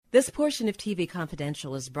This portion of TV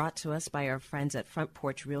Confidential is brought to us by our friends at Front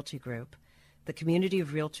Porch Realty Group, the community of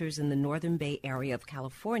realtors in the Northern Bay Area of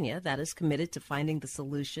California that is committed to finding the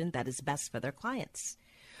solution that is best for their clients.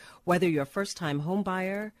 Whether you're a first-time home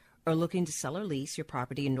buyer or looking to sell or lease your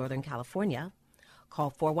property in Northern California,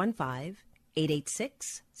 call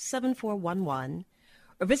 415-886-7411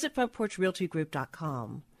 or visit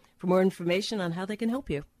frontporchrealtygroup.com for more information on how they can help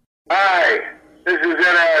you. Hi, this is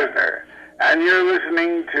Ed Asner, and you're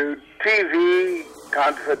listening to TV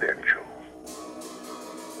Confidential.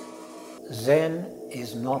 Zen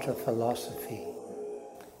is not a philosophy.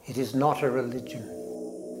 It is not a religion.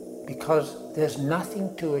 Because there's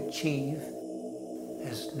nothing to achieve,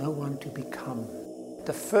 there's no one to become.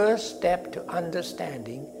 The first step to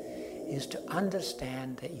understanding is to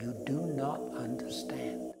understand that you do not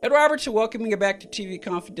understand. Ed Robertson, welcoming you back to TV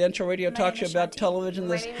Confidential Radio Talk Show about television.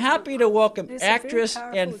 Happy to welcome actress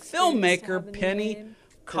and filmmaker Penny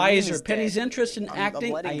Peyser. Penny's interest in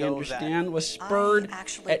acting, I understand, was spurred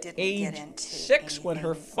at age 6 when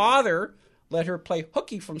her father let her play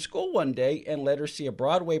hooky from school one day and let her see a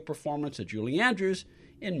Broadway performance of Julie Andrews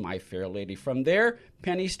in My Fair Lady. From there,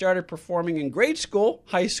 Penny started performing in grade school,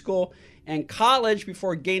 high school, and college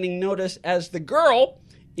before gaining notice as the girl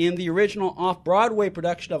in the original off-Broadway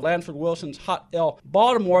production of Lanford Wilson's Hot L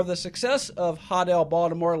Baltimore. The success of Hot L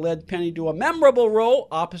Baltimore led Penny to a memorable role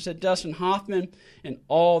opposite Dustin Hoffman in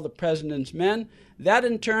All the President's Men. That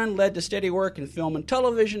in turn led to steady work in film and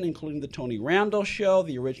television, including The Tony Randall Show,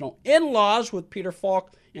 the original In-Laws with Peter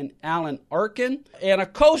Falk and Alan Arkin, and a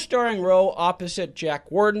co-starring role opposite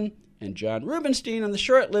Jack Warden and John Rubinstein in the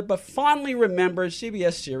short-lived but fondly remembered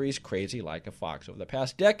CBS series Crazy Like a Fox. Over the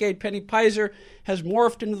past decade, Penny Peyser has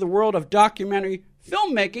morphed into the world of documentary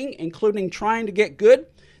filmmaking, including Trying to Get Good,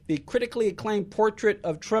 the critically acclaimed portrait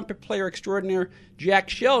of trumpet player extraordinaire Jack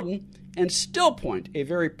Sheldon, and Stillpoint, a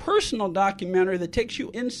very personal documentary that takes you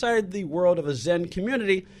inside the world of a Zen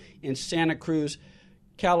community in Santa Cruz,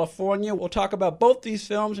 California. We'll talk about both these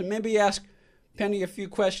films and maybe ask Penny a few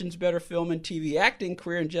questions about her film and TV acting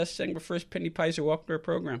career in just a second. But first, Penny Peyser, welcome to our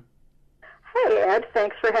program. Hey, Ed.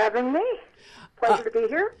 Thanks for having me. Pleasure to be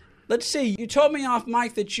here. Let's see. You told me off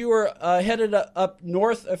mic that you were headed up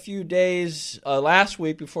north a few days last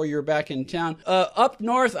week before you were back in town. Up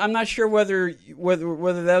north, I'm not sure whether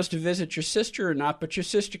that was to visit your sister or not, but your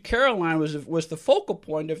sister Caroline was the focal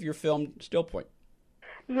point of your film Stillpoint.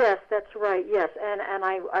 Yes, that's right. Yes, and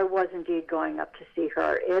I was indeed going up to see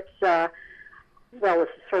her. It's well,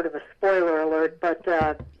 it's sort of a spoiler alert, but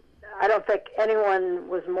I don't think anyone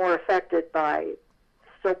was more affected by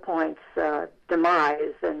Stillpoint's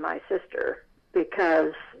demise than my sister,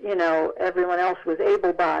 because, you know, everyone else was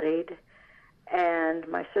able-bodied, and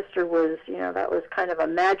my sister was, you know, that was kind of a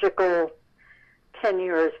magical 10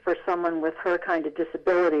 years for someone with her kind of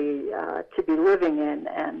disability to be living in,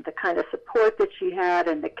 and the kind of support that she had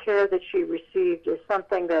and the care that she received is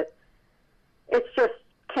something that it's just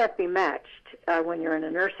can't be matched when you're in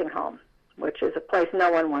a nursing home, which is a place no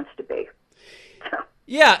one wants to be.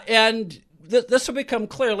 Yeah, and this will become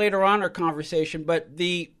clear later on in our conversation, but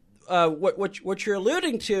the what you're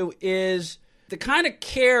alluding to is the kind of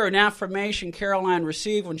care and affirmation Caroline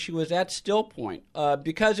received when she was at Stillpoint,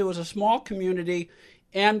 because it was a small community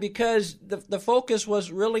and because the focus was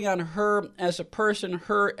really on her as a person,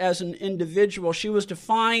 her as an individual. She was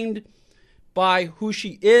defined by who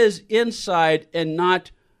she is inside and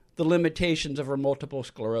not the limitations of her multiple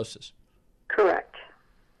sclerosis. Correct.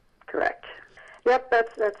 Yep,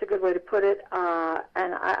 that's a good way to put it.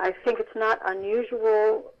 And I think it's not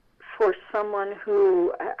unusual for someone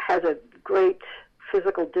who has a great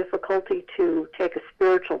physical difficulty to take a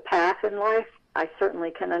spiritual path in life. I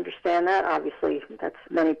certainly can understand that. Obviously, that's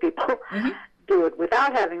many people do it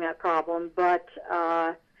without having that problem. But,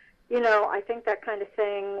 you know, I think that kind of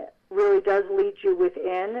thing really does lead you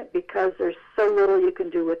within, because there's so little you can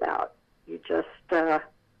do without. You just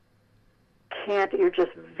can't. You're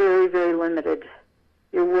just very, very limited.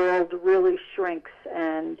 Your world really shrinks,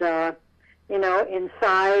 and you know,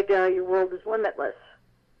 inside your world is limitless.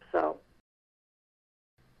 So,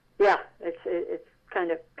 yeah, it's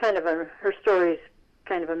kind of her story's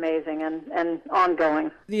kind of amazing and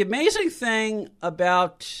ongoing. The amazing thing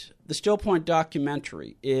about the Stillpoint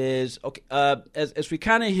documentary is, okay, as we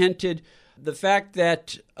kind of hinted, the fact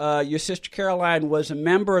that your sister Caroline was a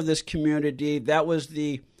member of this community, that was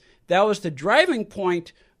the driving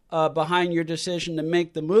point behind your decision to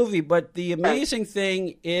make the movie. But the amazing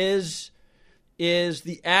thing is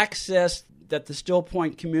the access that the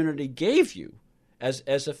Stillpoint community gave you as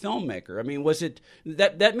a filmmaker. I mean, was it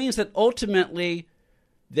that means that ultimately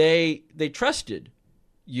they trusted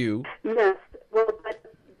you? Yes. Well,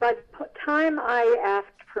 but time I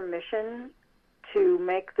asked permission to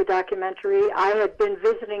make the documentary, I had been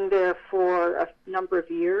visiting there for a number of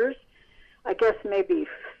years. I guess maybe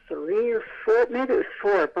 3 or 4, maybe it was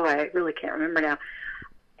 4, boy, I really can't remember now.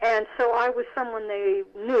 And so I was someone they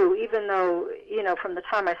knew, even though, from the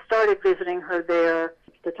time I started visiting her there,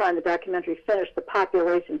 the time the documentary finished, the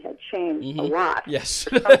population had changed a lot. Yes.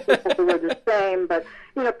 Some people were the same, but,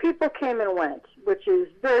 people came and went, which is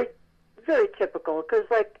very, very typical, because,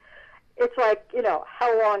 it's like,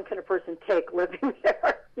 how long can a person take living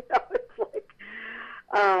there? It's like,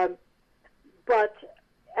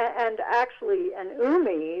 and actually, and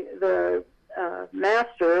Umi, the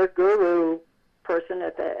master, guru person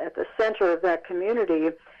at the center of that community,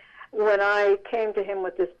 when I came to him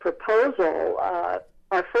with this proposal, our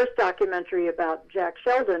first documentary about Jack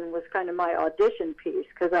Sheldon was kind of my audition piece,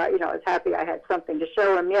 because I was happy I had something to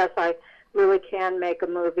show him. Yes, I really can make a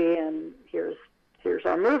movie, and here's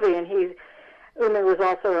our movie. And Umi was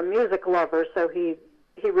also a music lover, so he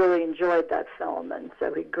really enjoyed that film, and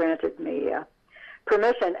so he granted me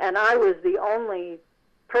permission. And I was the only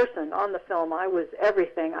person on the film. I was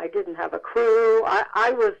everything. I didn't have a crew.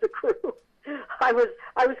 I was the crew. I was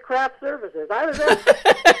craft services. I was everything.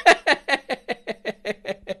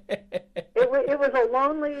 It was a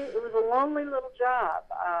lonely little job.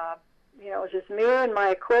 It was just me and my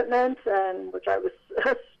equipment, and which I was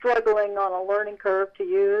struggling on a learning curve to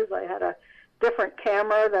use. I had a different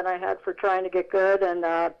camera than I had for Trying to Get Good, and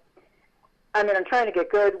on Trying to Get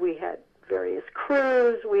Good, we had various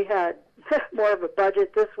crews. We had more of a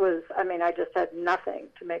budget. This was, I just had nothing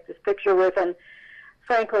to make this picture with, and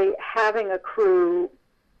frankly, having a crew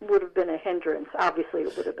would have been a hindrance. Obviously,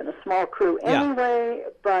 it would have been a small crew anyway,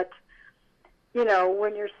 but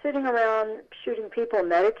when you're sitting around shooting people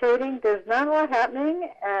meditating, there's not a lot happening,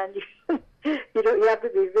 and you have to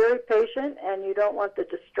be very patient, and you don't want the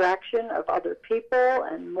distraction of other people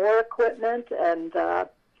and more equipment. And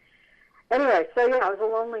anyway, so it was a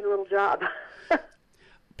lonely little job.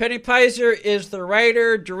 Penny Peyser is the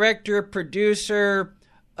writer, director, producer,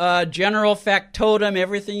 general factotum,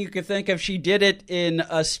 everything you could think of. She did it in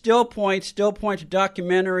Stillpoint, a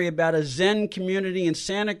documentary about a Zen community in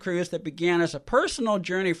Santa Cruz that began as a personal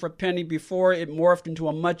journey for Penny before it morphed into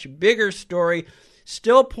a much bigger story.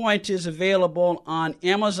 Stillpoint is available on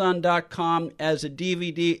Amazon.com as a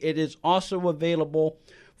DVD. It is also available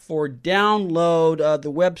for download.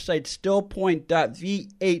 The website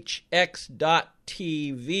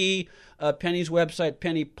stillpoint.vhx.tv. Penny's website,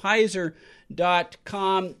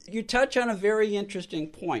 pennypeyser.com. You touch on a very interesting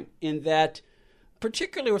point in that,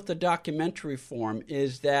 particularly with the documentary form,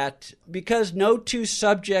 is that because no two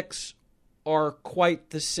subjects are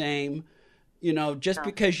quite the same, just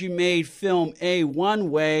because you made film A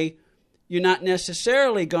one way, you're not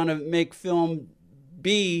necessarily going to make film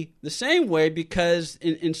B the same way, because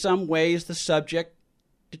in some ways the subject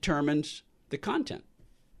determines the content.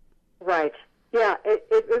 Right. Yeah,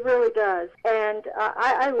 it really does. And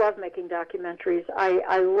I love making documentaries.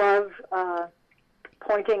 I love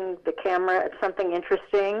pointing the camera at something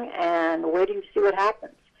interesting and waiting to see what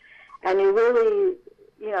happens. And you really,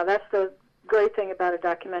 that's the great thing about a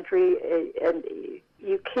documentary. And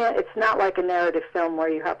you can't, it's not like a narrative film where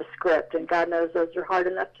you have a script, and God knows those are hard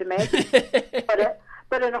enough to make.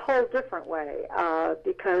 But in a whole different way,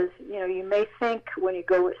 because, you may think when you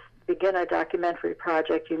begin a documentary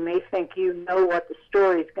project, you may think you know what the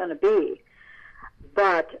story is going to be,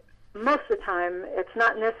 but most of the time it's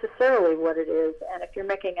not necessarily what it is. And if you're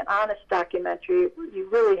making an honest documentary, you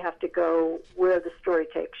really have to go where the story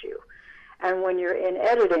takes you. And when you're in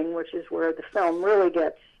editing, which is where the film really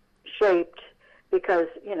gets shaped, because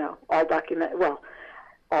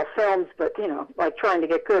all films, but like Trying to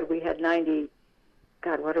Get Good, we had 90.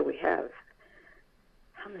 God, what do we have?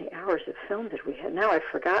 How many hours of film did we have? Now I've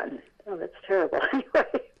forgotten. Oh, that's terrible. Anyway,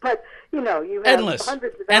 but, you have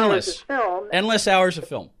hundreds of hours of film. Endless hours of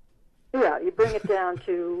film. Yeah, you bring it down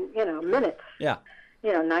to, minutes. Yeah.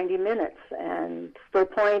 90 minutes. And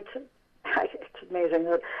Stillpoint, it's amazing.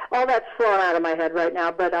 All that's flown out of my head right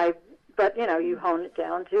now, but you hone it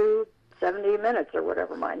down to 70 minutes or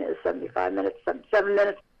whatever mine is, 75 minutes, 7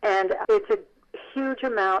 minutes. And it's a huge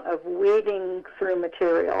amount of wading through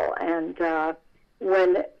material. And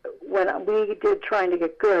when we did Trying to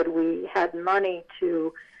Get Good, we had money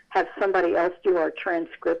to have somebody else do our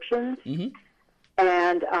transcriptions. Mm-hmm.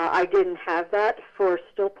 And I didn't have that for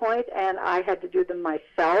Stillpoint, and I had to do them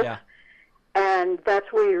myself. Yeah. And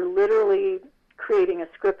that's where you're literally creating a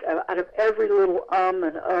script out of every little and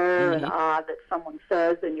mm-hmm. and that someone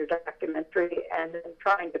says in your documentary, and then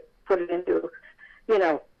trying to put it into,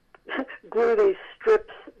 glue these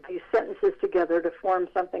strips, these sentences together to form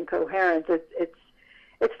something coherent.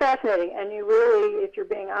 It's fascinating, and you really, if you're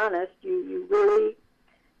being honest, you really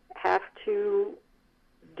have to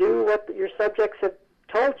do what your subjects have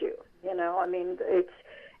told you. You know, I mean,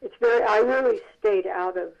 it's very. I really stayed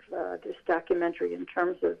out of this documentary in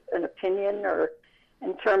terms of an opinion or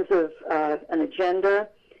in terms of an agenda,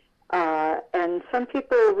 and some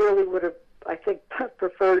people really would have, I think,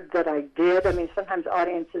 preferred that I did. I mean, sometimes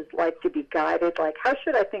audiences like to be guided, like, how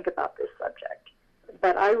should I think about this subject?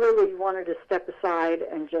 But I really wanted to step aside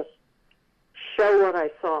and just show what I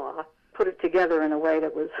saw, put it together in a way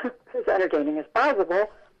that was as entertaining as possible,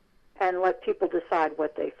 and let people decide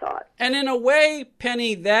what they thought. And in a way,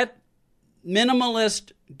 Penny, that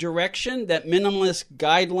minimalist direction, that minimalist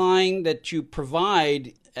guideline that you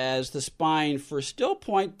provide as the spine for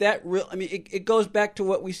Stillpoint, it goes back to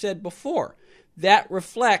what we said before. That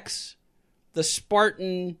reflects the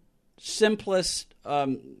Spartan, simplest.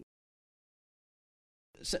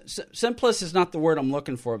 Simplest is not the word I'm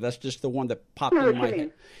looking for. That's just the one that popped in my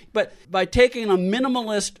head. But by taking a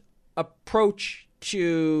minimalist approach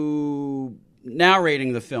to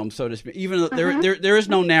narrating the film, so to speak, even though there is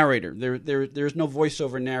no narrator, there's no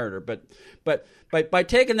voiceover narrator, but by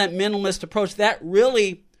taking that minimalist approach, that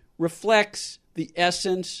really reflects the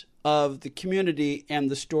essence of the community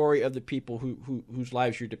and the story of the people whose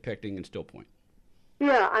lives you're depicting in Stillpoint.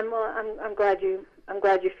 Yeah, I'm glad you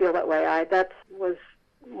feel that way. That was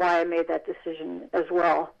why I made that decision as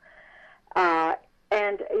well.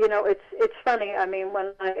 And you know, it's funny. I mean,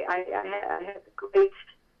 when I had the great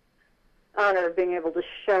honor of being able to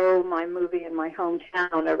show my movie in my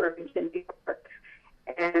hometown of Irvington, New York,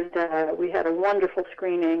 and we had a wonderful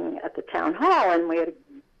screening at the town hall, and we had a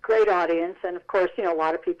great audience. And of course, you know, a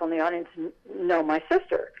lot of people in the audience know my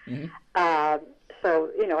sister. Mm-hmm.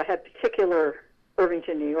 So you know, I had particular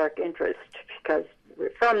Irvington, New York interest because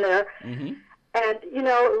we're from there. Mm-hmm. And you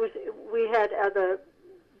know, we had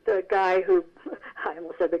the guy who, I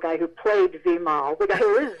almost said the guy who played Vimal, the guy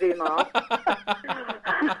who is Vimal,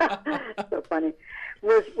 so funny,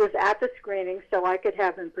 was at the screening, so I could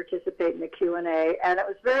have him participate in the Q&A, and it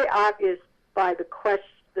was very obvious by the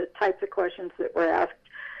types of questions that were asked,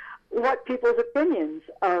 what people's opinions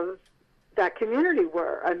of that community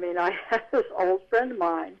were. I mean, I had this old friend of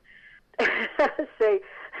mine say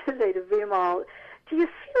to Vimal, do you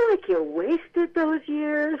feel like you wasted those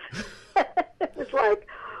years? It was like,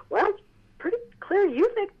 well, it's pretty clear you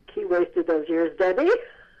think he wasted those years, Debbie. You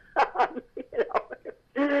know,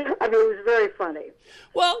 I mean, it was very funny.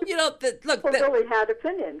 Well, you know, look, people really had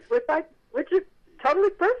opinions, which is totally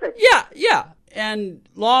perfect. Yeah. And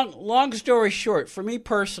long story short, for me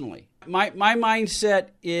personally, my mindset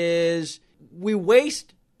is we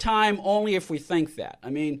waste time only if we think that. I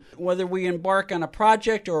mean, whether we embark on a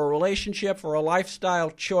project or a relationship or a lifestyle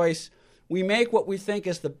choice, we make what we think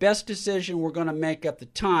is the best decision we're going to make at the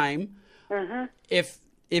time. Mm-hmm. If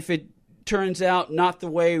it turns out not the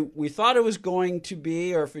way we thought it was going to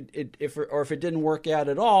be, or if it didn't work out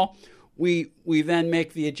at all, we then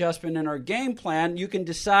make the adjustment in our game plan. You can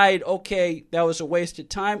decide, okay, that was a wasted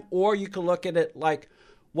time, or you can look at it like,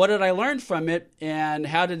 what did I learn from it, and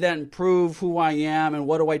how did that improve who I am, and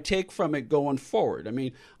what do I take from it going forward? I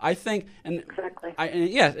mean, I think, and exactly,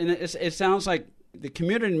 it sounds like the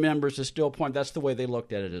community members of Stillpoint, that's the way they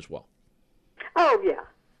looked at it as well. Oh yeah,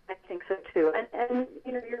 I think so too. And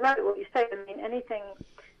you know, you're right what you say. I mean, anything,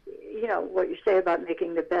 you know, what you say about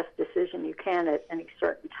making the best decision you can at any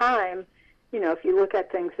certain time. You know, if you look at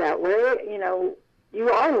things that way, you know, you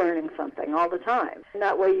are learning something all the time. And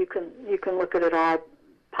that way, you can look at it all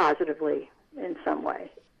positively in some way.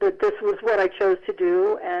 But this was what I chose to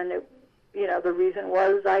do, and you know, the reason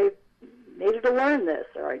was I needed to learn this,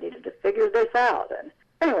 or I needed to figure this out. And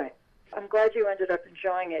anyway, I'm glad you ended up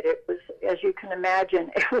enjoying it. It was, as you can imagine,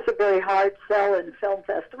 it was a very hard sell in film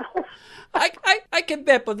festivals. I can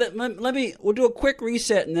bet, but we'll do a quick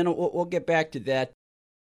reset, and then we'll get back to that.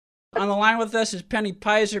 On the line with us is Penny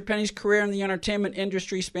Peyser. Penny's career in the entertainment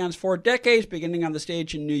industry spans 4 decades, beginning on the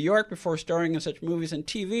stage in New York before starring in such movies and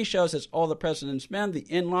TV shows as All the President's Men, The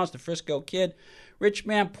In-Laws, The Frisco Kid, Rich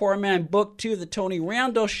Man, Poor Man, Book 2, The Tony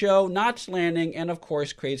Randall Show, Knots Landing, and, of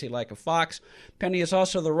course, Crazy Like a Fox. Penny is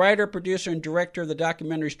also the writer, producer, and director of the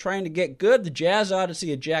documentaries Trying to Get Good, The Jazz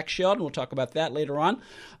Odyssey of Jack Sheldon. We'll talk about that later on.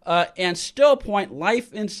 And Stillpoint,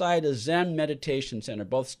 Life Inside a Zen Meditation Center.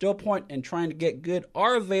 Both Stillpoint and Trying to Get Good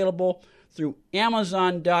are available through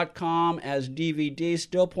Amazon.com as DVDs.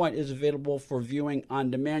 Stillpoint is available for viewing on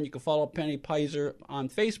demand. You can follow Penny Peyser on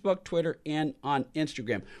Facebook, Twitter, and on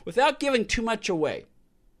Instagram. Without giving too much away,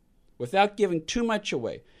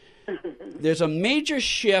 there's a major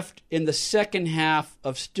shift in the second half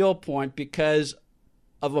of Stillpoint because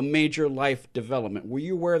of a major life development. Were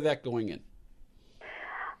you aware of that going in?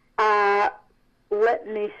 Let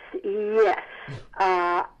me see. Yes.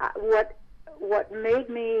 What made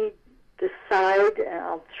me decide, and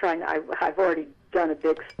I'll try. I've already done a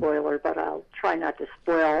big spoiler, but I'll try not to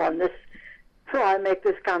spoil on this. So I make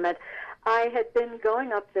this comment. I had been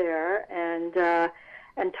going up there and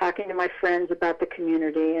talking to my friends about the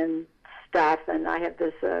community and stuff, and I have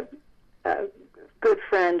this good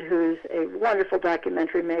friend who's a wonderful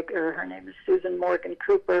documentary maker. Her name is Susan Morgan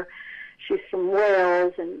Cooper. She's from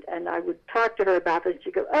Wales, and I would talk to her about this.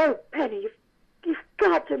 She'd go, "Oh, Penny, you've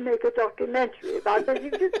got to make a documentary about this.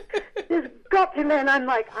 You just got to." And I'm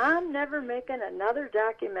like, I'm never making another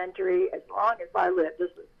documentary as long as I live.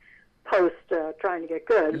 This is post Trying to Get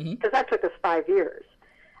Good, because that took us 5 years.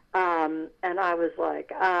 And I was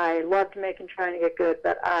like, I loved making Trying to Get Good,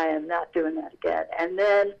 but I am not doing that again. And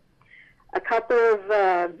then a couple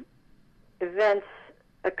of events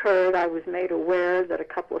occurred. I was made aware that a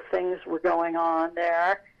couple of things were going on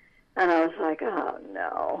there. And I was like, oh,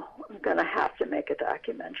 no, I'm going to have to make a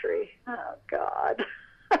documentary. Oh, God.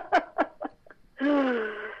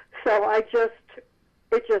 So it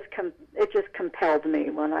just compelled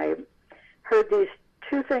me when I heard these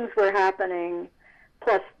two things were happening,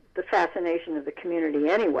 plus the fascination of the community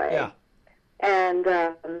anyway. Yeah. And,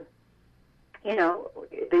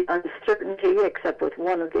 the uncertainty, except with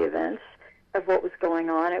one of the events, of what was going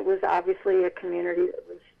on. It was obviously a community that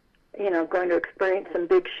was, going to experience some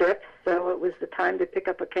big shifts, so it was the time to pick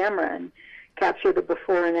up a camera and capture the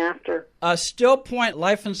before and after. Stillpoint,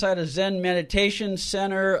 Life Inside a Zen Meditation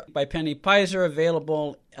Center by Penny Peyser,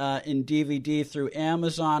 available in DVD through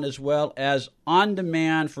Amazon, as well as on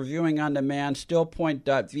demand, for viewing on demand,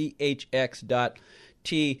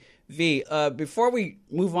 stillpoint.vhx.tv. Before we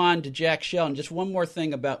move on to Jack Sheldon, just one more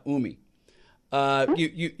thing about Umi.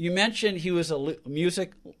 You mentioned he was a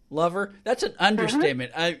music lover. That's an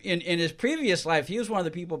understatement. In his previous life, he was one of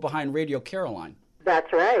the people behind Radio Caroline.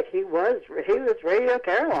 That's right. He was Radio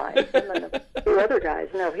Caroline. Him and a few other guys.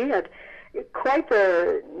 No, he had quite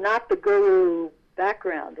not the guru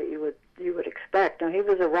background that you would expect. No, he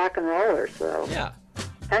was a rock and roller. So yeah,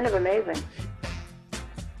 kind of amazing.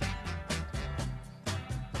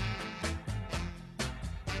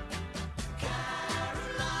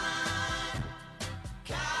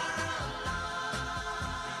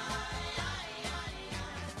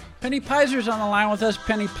 Penny Peyser's on the line with us.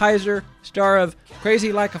 Penny Peyser, star of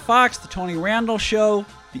Crazy Like a Fox, The Tony Randall Show,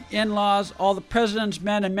 The In-Laws, All the President's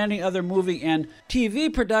Men, and many other movie and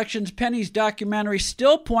TV productions. Penny's documentary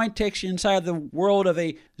Stillpoint takes you inside the world of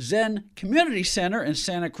a Zen community center in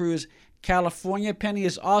Santa Cruz, California. Penny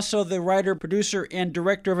is also the writer, producer, and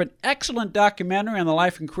director of an excellent documentary on the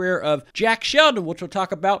life and career of Jack Sheldon, which we'll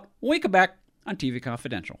talk about when we come back on TV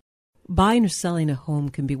Confidential. Buying or selling a home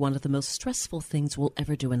can be one of the most stressful things we'll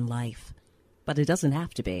ever do in life, but it doesn't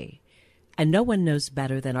have to be. And no one knows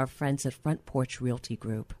better than our friends at Front Porch Realty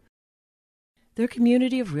Group. They're a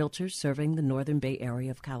community of realtors serving the Northern Bay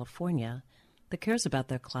Area of California that cares about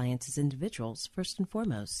their clients as individuals first and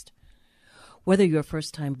foremost. Whether you're a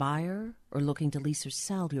first-time buyer or looking to lease or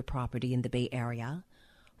sell your property in the Bay Area,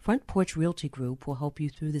 Front Porch Realty Group will help you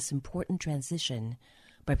through this important transition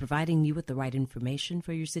by providing you with the right information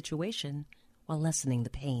for your situation while lessening the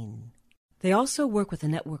pain. They also work with a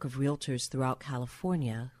network of realtors throughout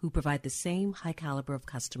California who provide the same high caliber of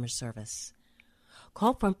customer service.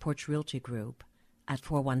 Call Front Porch Realty Group at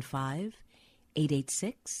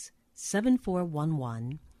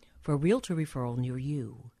 415-886-7411 for a realtor referral near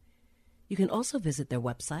you. You can also visit their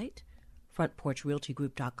website,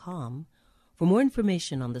 frontporchrealtygroup.com, for more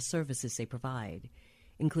information on the services they provide,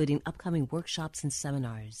 including upcoming workshops and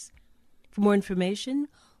seminars. For more information,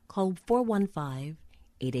 call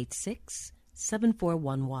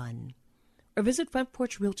 415-886-7411 or visit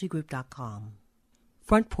frontporchrealtygroup.com.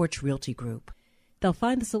 Front Porch Realty Group. They'll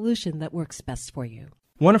find the solution that works best for you.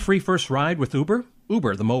 Want a free first ride with Uber?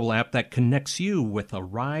 Uber, the mobile app that connects you with a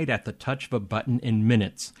ride at the touch of a button in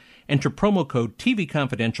minutes. Enter promo code TV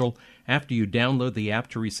Confidential after you download the app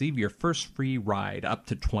to receive your first free ride up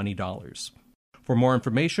to $20. For more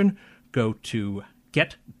information, go to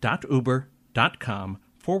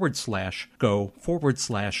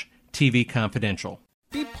get.uber.com/go/TV Confidential.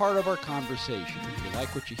 Be part of our conversation. If you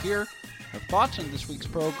like what you hear, have thoughts on this week's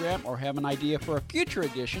program, or have an idea for a future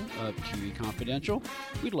edition of TV Confidential,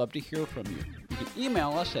 we'd love to hear from you. You can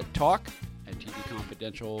email us at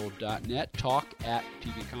talk@tvconfidential.net,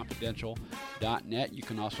 talk@tvconfidential.net. You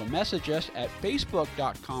can also message us at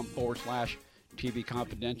facebook.com/TV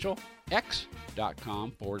Confidential,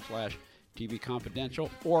 x.com/TV TV Confidential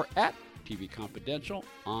or at TV Confidential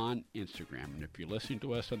on Instagram. And if you're listening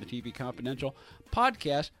to us on the TV Confidential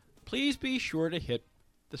podcast, please be sure to hit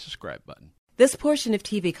the subscribe button. This portion of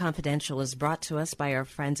TV Confidential is brought to us by our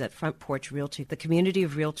friends at Front Porch Realty, the community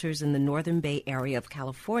of realtors in the Northern Bay area of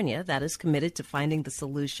California that is committed to finding the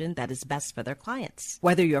solution that is best for their clients.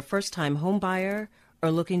 Whether you're a first-time home buyer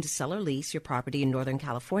or looking to sell or lease your property in Northern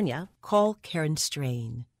California, call Karen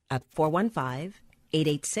Strain at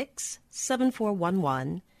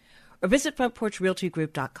 415-886-7411 or visit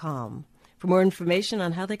frontporchrealtygroup.com for more information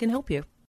on how they can help you.